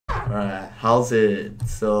Alright, how's it?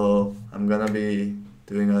 So I'm gonna be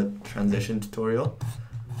doing a transition tutorial.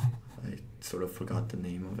 I sort of forgot the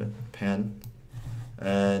name of it. Pan.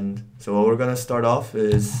 And so what we're gonna start off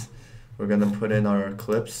is we're gonna put in our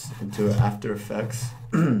clips into After Effects,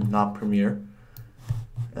 not Premiere.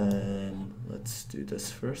 And let's do this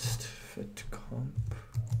first. Fit to comp.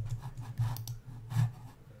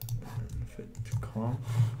 And fit to comp.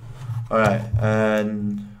 Alright,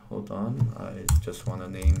 and hold on, I just want to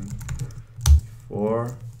name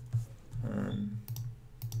 4 and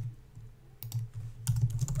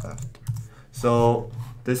after. So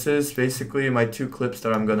this is basically my 2 clips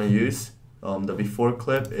that I'm gonna use. The before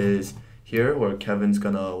clip is here where Kevin's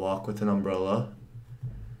gonna walk with an umbrella,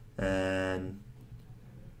 and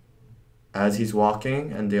as he's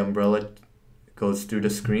walking and the umbrella goes through the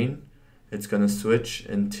screen, it's gonna switch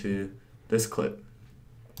into this clip.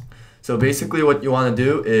 So basically what you want to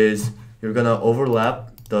do is you're going to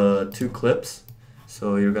overlap the 2 clips.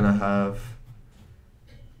 So you're going to have,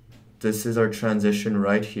 this is our transition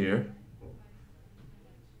right here.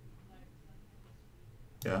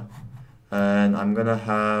 Yeah. And I'm going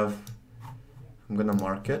to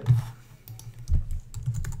mark it.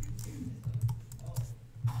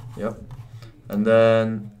 Yep. And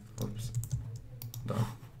then, oops, done.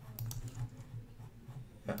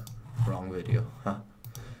 Yeah, wrong video. Huh.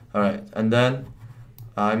 Alright, and then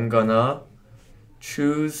I'm gonna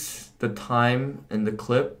choose the time in the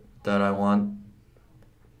clip that I want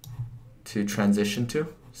to transition to.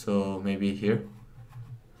 So maybe here,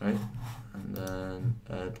 right? And then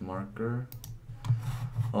add marker.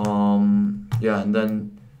 Yeah, and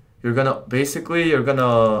then you're gonna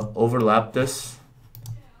overlap this.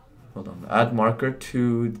 Hold on, add marker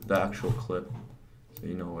to the actual clip so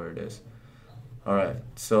you know where it is. Alright,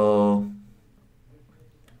 so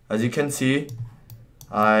as you can see,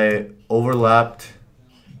 I overlapped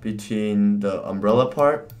between the umbrella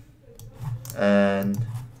part and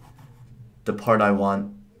the part I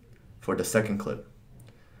want for the second clip.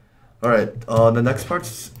 Alright, the next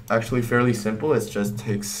part's actually fairly simple. It just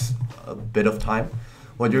takes a bit of time.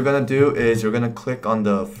 What you're gonna do is you're gonna click on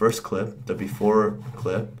the first clip, the before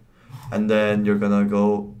clip, and then you're gonna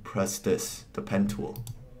go press this, the pen tool.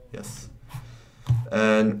 Yes.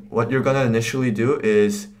 And what you're gonna initially do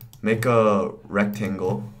is make a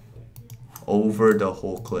rectangle over the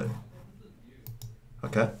whole clip.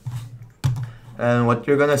 Okay? And what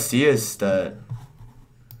you're gonna see is that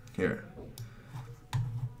here,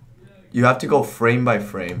 you have to go frame by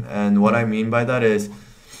frame. And what I mean by that is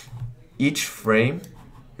each frame,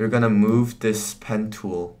 you're gonna move this pen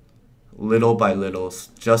tool little by little,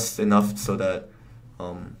 just enough so that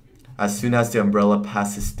as soon as the umbrella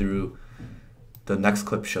passes through, the next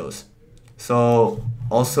clip shows. So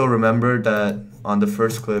also remember that on the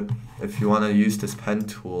first clip, if you want to use this pen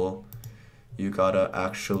tool, you gotta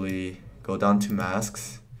actually go down to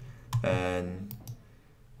masks and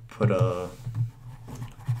put a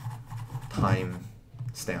time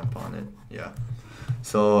stamp on it. Yeah.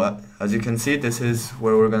 So as you can see, this is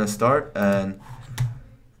where we're gonna start, and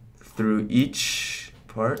through each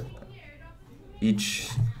part, each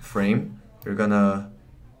frame, you're gonna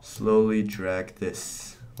slowly drag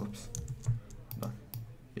this. Oops.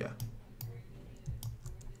 Yeah.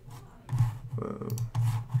 Whoa.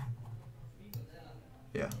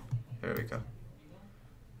 Yeah, there we go.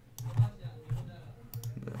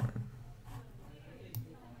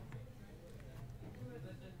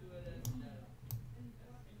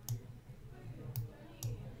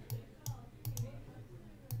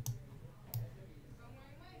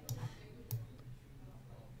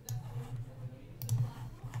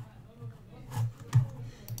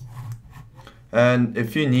 And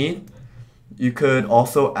if you need, you could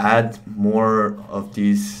also add more of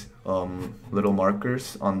these little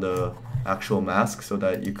markers on the actual mask so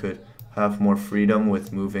that you could have more freedom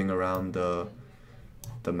with moving around the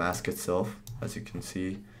mask itself. As you can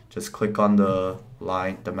see, just click on the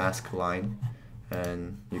line, the mask line,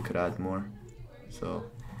 and you could add more. So,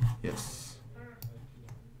 yes.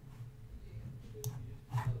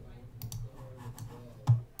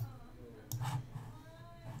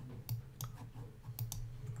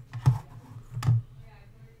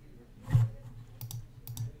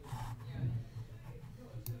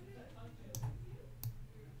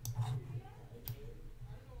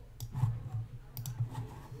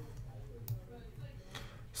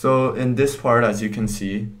 So in this part, as you can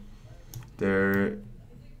see, there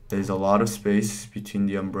is a lot of space between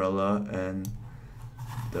the umbrella and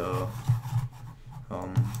the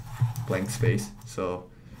blank space. So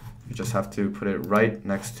you just have to put it right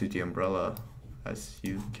next to the umbrella, as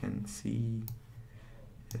you can see.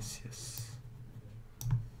 Yes, yes.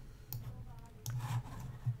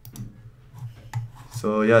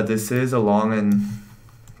 So yeah, this is a long and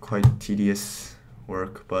quite tedious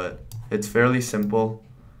work, but it's fairly simple.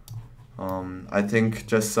 I think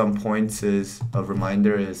just some points is a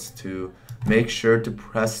reminder is to make sure to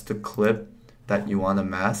press the clip that you want to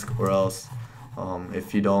mask, or else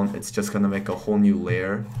if you don't, it's just gonna make a whole new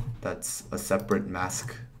layer that's a separate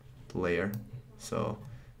mask layer. So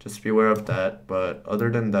just be aware of that, but other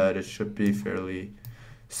than that, it should be fairly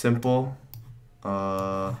simple.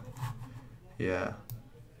 Yeah,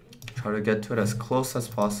 try to get to it as close as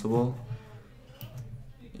possible.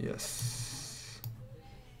 Yes.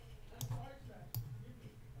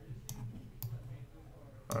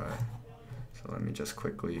 Alright, so let me just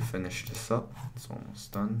quickly finish this up. It's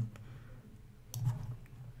almost done.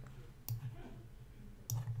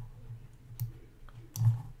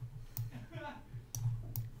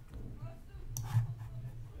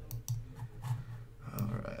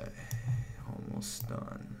 Alright, almost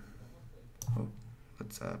done. Oh,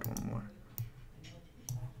 let's add one more.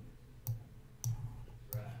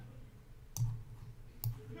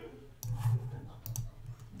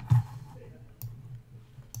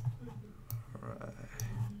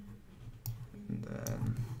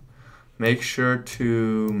 Make sure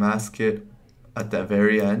to mask it at the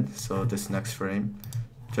very end, so this next frame,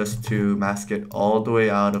 just to mask it all the way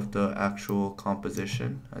out of the actual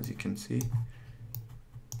composition, as you can see.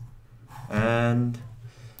 And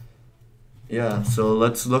yeah, so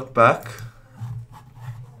let's look back.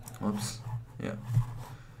 Whoops, yeah.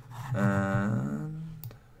 And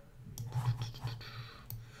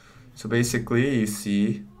so basically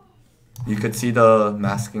you could see the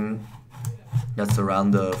masking that's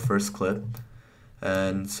around the first clip,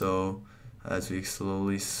 and so as we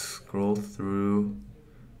slowly scroll through,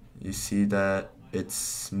 you see that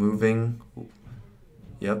it's moving.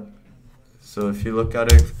 Yep. So if you look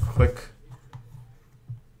at it quick,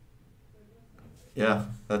 yeah,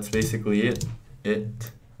 that's basically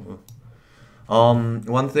it.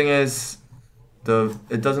 One thing is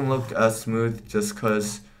it doesn't look as smooth just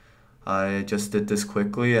because I just did this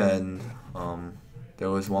quickly, and there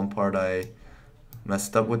was one part I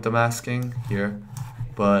messed up with the masking here,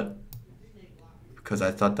 but because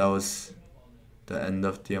I thought that was the end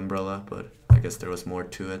of the umbrella, but I guess there was more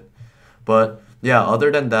to it. But yeah,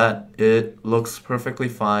 other than that, it looks perfectly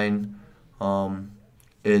fine.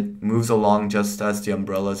 It moves along just as the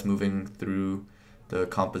umbrella is moving through the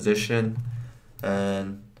composition.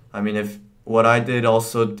 And I mean, if what I did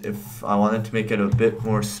also, if I wanted to make it a bit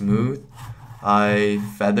more smooth, I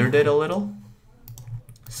feathered it a little.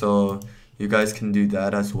 So you guys can do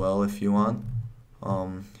that as well if you want.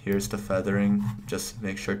 Here's the feathering. Just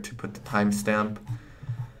make sure to put the timestamp.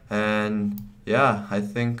 And yeah, I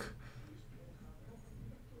think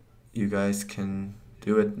you guys can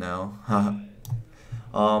do it now.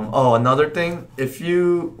 Oh, another thing, if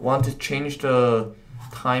you want to change the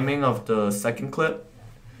timing of the second clip,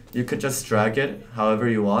 you could just drag it however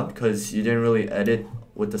you want, because you didn't really edit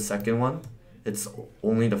with the second one. It's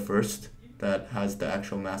only the first that has the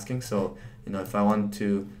actual masking. So, you know, if I want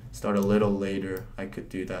to start a little later, I could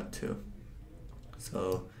do that too.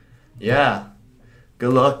 So, yeah,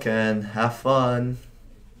 good luck and have fun.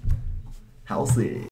 Healthy.